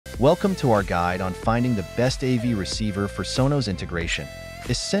Welcome to our guide on finding the best AV receiver for Sonos integration,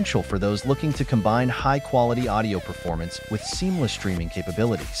 essential for those looking to combine high-quality audio performance with seamless streaming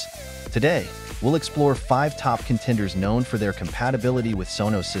capabilities. Today, we'll explore 5 top contenders known for their compatibility with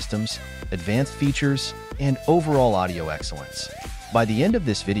Sonos systems, advanced features, and overall audio excellence. By the end of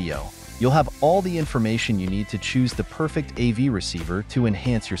this video, you'll have all the information you need to choose the perfect AV receiver to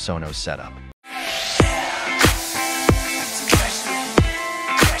enhance your Sonos setup.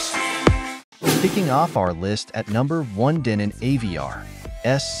 Kicking off our list at number 1, Denon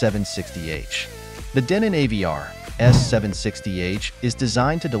AVR-S760H. The Denon AVR-S760H is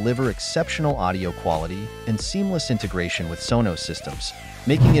designed to deliver exceptional audio quality and seamless integration with Sonos systems,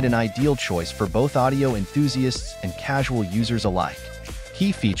 making it an ideal choice for both audio enthusiasts and casual users alike.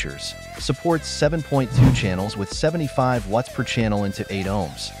 Key features: supports 7.2 channels with 75 watts per channel into 8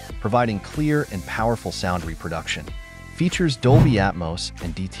 ohms, providing clear and powerful sound reproduction. Features Dolby Atmos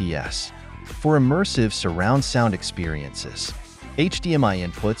and DTS for immersive surround sound experiences. HDMI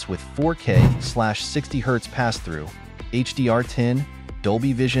inputs with 4K/60Hz pass-through, HDR10,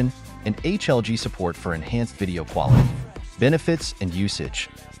 Dolby Vision, and HLG support for enhanced video quality. Benefits and usage: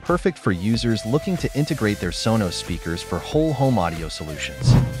 perfect for users looking to integrate their Sonos speakers for whole home audio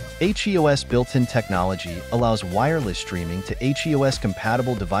solutions. HEOS built-in technology allows wireless streaming to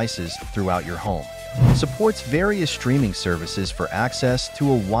HEOS-compatible devices throughout your home. Supports various streaming services for access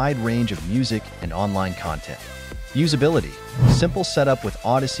to a wide range of music and online content. Usability: simple setup with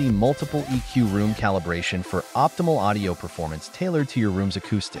Odyssey multiple EQ room calibration for optimal audio performance tailored to your room's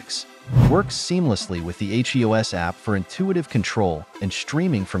acoustics. Works seamlessly with the HEOS app for intuitive control and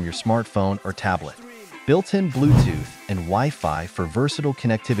streaming from your smartphone or tablet. Built-in Bluetooth and Wi-Fi for versatile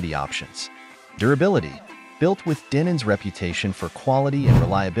connectivity options. Durability: built with Denon's reputation for quality and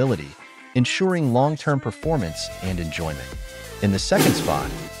reliability, ensuring long-term performance and enjoyment. In the second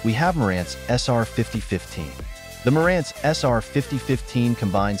spot, we have Marantz SR5015. The Marantz SR5015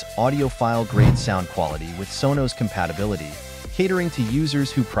 combines audiophile-grade sound quality with Sonos compatibility, catering to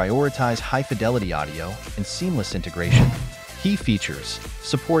users who prioritize high-fidelity audio and seamless integration. Key features: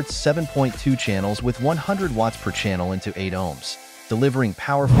 supports 7.2 channels with 100 watts per channel into 8 ohms, delivering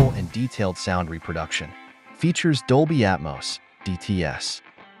powerful and detailed sound reproduction. Features Dolby Atmos, DTS,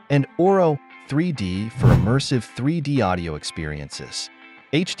 and Auro 3D for immersive 3D audio experiences.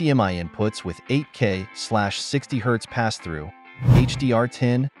 HDMI inputs with 8K/60Hz pass-through,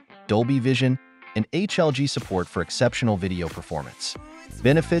 HDR10, Dolby Vision, and HLG support for exceptional video performance.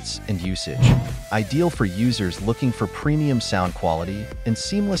 Benefits and usage: ideal for users looking for premium sound quality and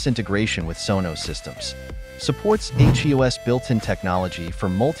seamless integration with Sonos systems. Supports HEOS built-in technology for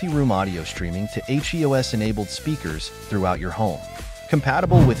multi-room audio streaming to HEOS-enabled speakers throughout your home.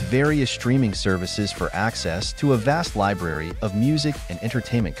 Compatible with various streaming services for access to a vast library of music and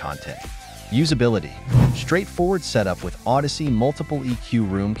entertainment content. Usability: straightforward setup with Odyssey multiple EQ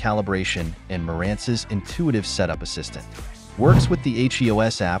room calibration and Marantz's intuitive setup assistant. Works with the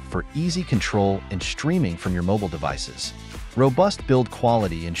HEOS app for easy control and streaming from your mobile devices. Robust build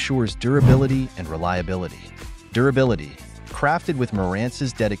quality ensures durability and reliability. Durability: crafted with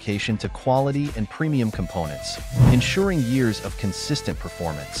Marantz's dedication to quality and premium components, ensuring years of consistent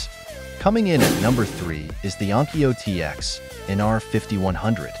performance. Coming in at number 3 is the Onkyo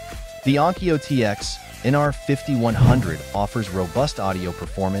TX-NR5100. The Onkyo TX-NR5100 offers robust audio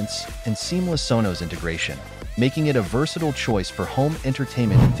performance and seamless Sonos integration, making it a versatile choice for home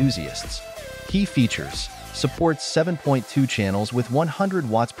entertainment enthusiasts. Key features: supports 7.2 channels with 100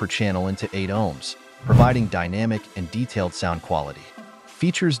 watts per channel into 8 ohms, providing dynamic and detailed sound quality.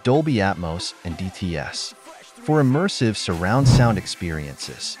 Features Dolby Atmos and DTS for immersive surround sound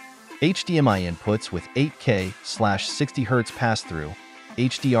experiences. HDMI inputs with 8K/60Hz pass-through,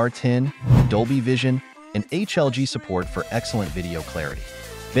 HDR10, Dolby Vision, and HLG support for excellent video clarity.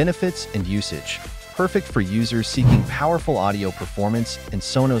 Benefits and usage: perfect for users seeking powerful audio performance and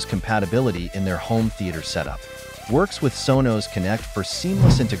Sonos compatibility in their home theater setup. Works with Sonos Connect for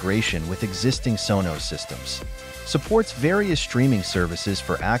seamless integration with existing Sonos systems. Supports various streaming services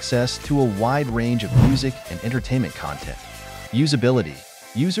for access to a wide range of music and entertainment content. Usability: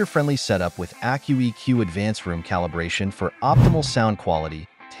 user-friendly setup with AccuEQ advanced room calibration for optimal sound quality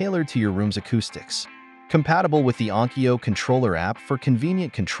tailored to your room's acoustics. Compatible with the Onkyo controller app for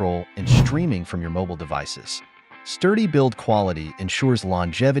convenient control and streaming from your mobile devices. Sturdy build quality ensures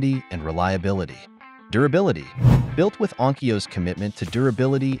longevity and reliability. Durability: built with Onkyo's commitment to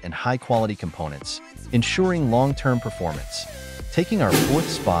durability and high-quality components, ensuring long-term performance. Taking our 4th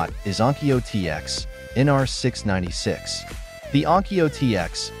spot is Onkyo TX-NR696. The Onkyo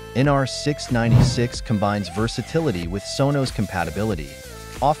TX-NR696 combines versatility with Sonos compatibility,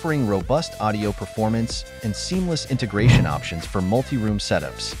 offering robust audio performance and seamless integration options for multi-room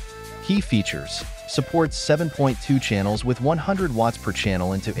setups. Key features: supports 7.2 channels with 100 watts per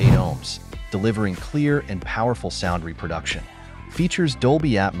channel into 8 ohms, delivering clear and powerful sound reproduction. Features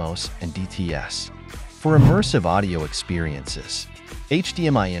Dolby Atmos and DTS. For immersive audio experiences,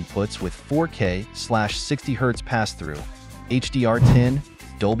 HDMI inputs with 4K/60Hz pass-through, HDR10,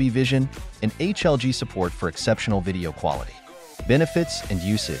 Dolby Vision, and HLG support for exceptional video quality. Benefits and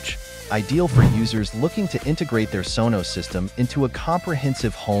usage: ideal for users looking to integrate their Sonos system into a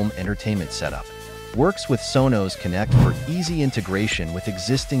comprehensive home entertainment setup. Works with Sonos Connect for easy integration with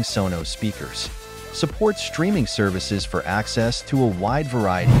existing Sonos speakers. Supports streaming services for access to a wide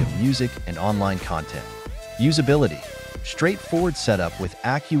variety of music and online content. Usability: straightforward setup with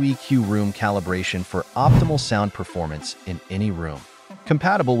AccuEQ room calibration for optimal sound performance in any room.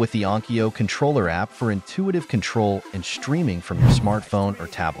 Compatible with the Onkyo controller app for intuitive control and streaming from your smartphone or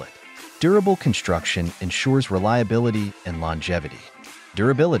tablet. Durable construction ensures reliability and longevity.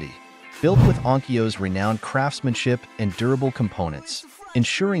 Durability: built with Onkyo's renowned craftsmanship and durable components,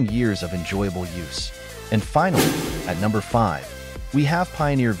 ensuring years of enjoyable use. And finally, at number 5, we have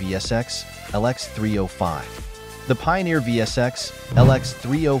Pioneer VSX LX305. The Pioneer VSX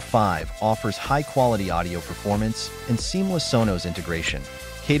LX305 offers high-quality audio performance and seamless Sonos integration,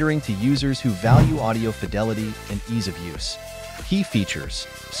 catering to users who value audio fidelity and ease of use. Key features: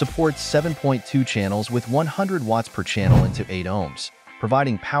 supports 7.2 channels with 100 watts per channel into 8 ohms,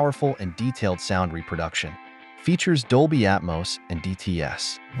 providing powerful and detailed sound reproduction. Features Dolby Atmos and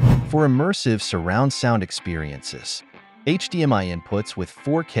DTS. For immersive surround sound experiences, HDMI inputs with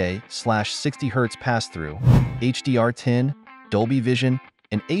 4K/60Hz pass-through, HDR10, Dolby Vision,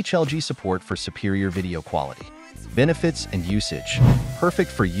 and HLG support for superior video quality. Benefits and usage: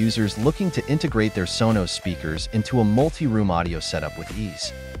 perfect for users looking to integrate their Sonos speakers into a multi-room audio setup with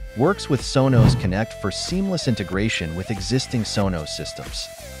ease. Works with Sonos Connect for seamless integration with existing Sonos systems.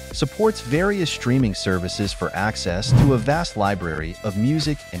 Supports various streaming services for access to a vast library of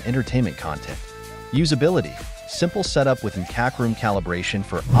music and entertainment content. Usability: simple setup with MCAC room calibration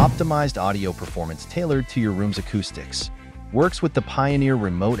for optimized audio performance tailored to your room's acoustics. Works with the Pioneer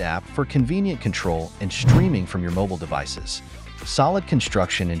Remote app for convenient control and streaming from your mobile devices. Solid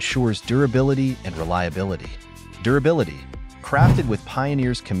construction ensures durability and reliability. Durability: crafted with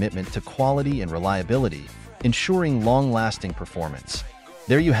Pioneer's commitment to quality and reliability, ensuring long-lasting performance.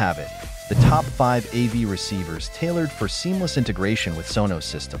 There you have it, the top 5 AV receivers tailored for seamless integration with Sonos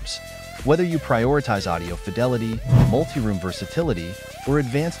systems. Whether you prioritize audio fidelity, multi-room versatility, or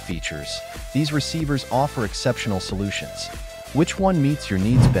advanced features, these receivers offer exceptional solutions. Which one meets your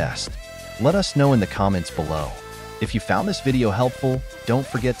needs best? Let us know in the comments below. If you found this video helpful, don't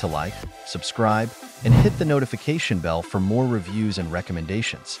forget to like, subscribe, and hit the notification bell for more reviews and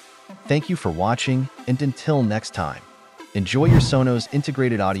recommendations. Thank you for watching, and until next time, enjoy your Sonos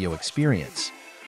integrated audio experience.